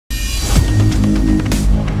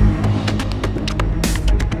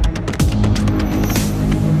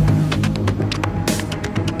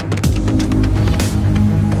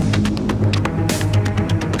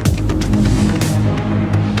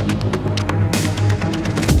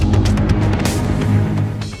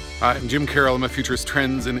I'm Jim Carroll. I'm a futurist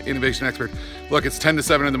trends and innovation expert. Look, it's 10 to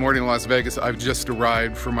 7 in the morning in Las Vegas. I've just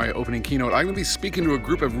arrived for my opening keynote. I'm going to be speaking to a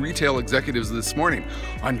group of retail executives this morning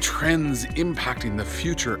on trends impacting the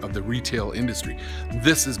future of the retail industry.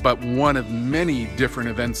 This is but one of many different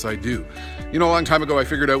events I do. You know, a long time ago, I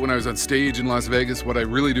figured out when I was on stage in Las Vegas what I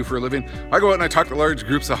really do for a living. I go out and I talk to large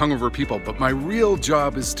groups of hungover people, but my real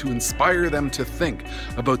job is to inspire them to think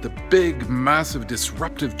about the big, massive,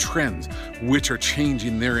 disruptive trends which are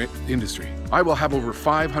changing their industry. I will have over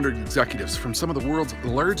 500 executives from some of the world's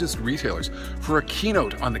largest retailers for a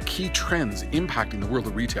keynote on the key trends impacting the world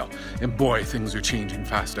of retail. And boy, things are changing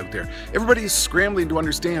fast out there. Everybody is scrambling to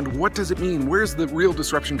understand, what does it mean? Where's the real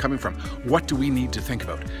disruption coming from? What do we need to think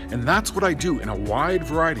about? And that's what I do in a wide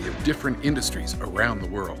variety of different industries around the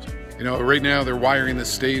world. You know, right now they're wiring the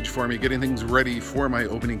stage for me, getting things ready for my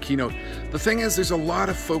opening keynote. The thing is, there's a lot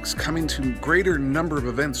of folks coming to a greater number of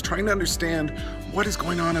events trying to understand what is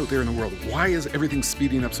going on out there in the world. Why is everything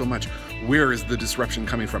speeding up so much? Where is the disruption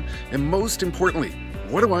coming from? And most importantly,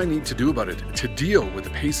 what do I need to do about it to deal with the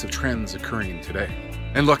pace of trends occurring today?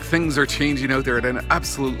 And look, things are changing out there at an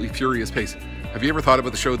absolutely furious pace. Have you ever thought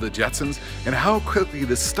about the show The Jetsons and how quickly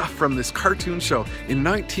the stuff from this cartoon show in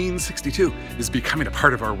 1962 is becoming a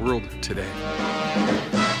part of our world today?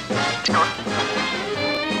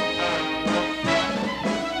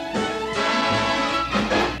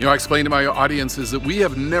 You know, I explained to my audiences that we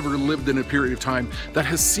have never lived in a period of time that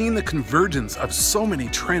has seen the convergence of so many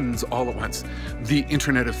trends all at once. The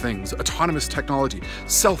Internet of Things, autonomous technology,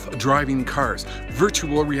 self-driving cars,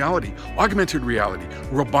 virtual reality, augmented reality,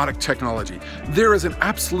 robotic technology. There is an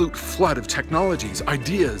absolute flood of technologies,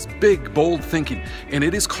 ideas, big, bold thinking, and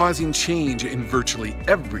it is causing change in virtually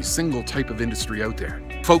every single type of industry out there.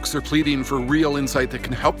 Folks are pleading for real insight that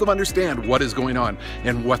can help them understand what is going on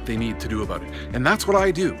and what they need to do about it. And that's what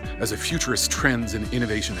I do as a futurist trends and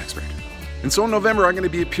innovation expert. And so in November, I'm going to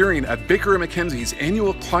be appearing at Baker & McKenzie's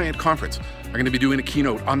annual client conference. I'm going to be doing a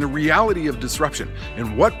keynote on the reality of disruption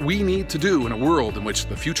and what we need to do in a world in which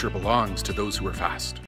the future belongs to those who are fast.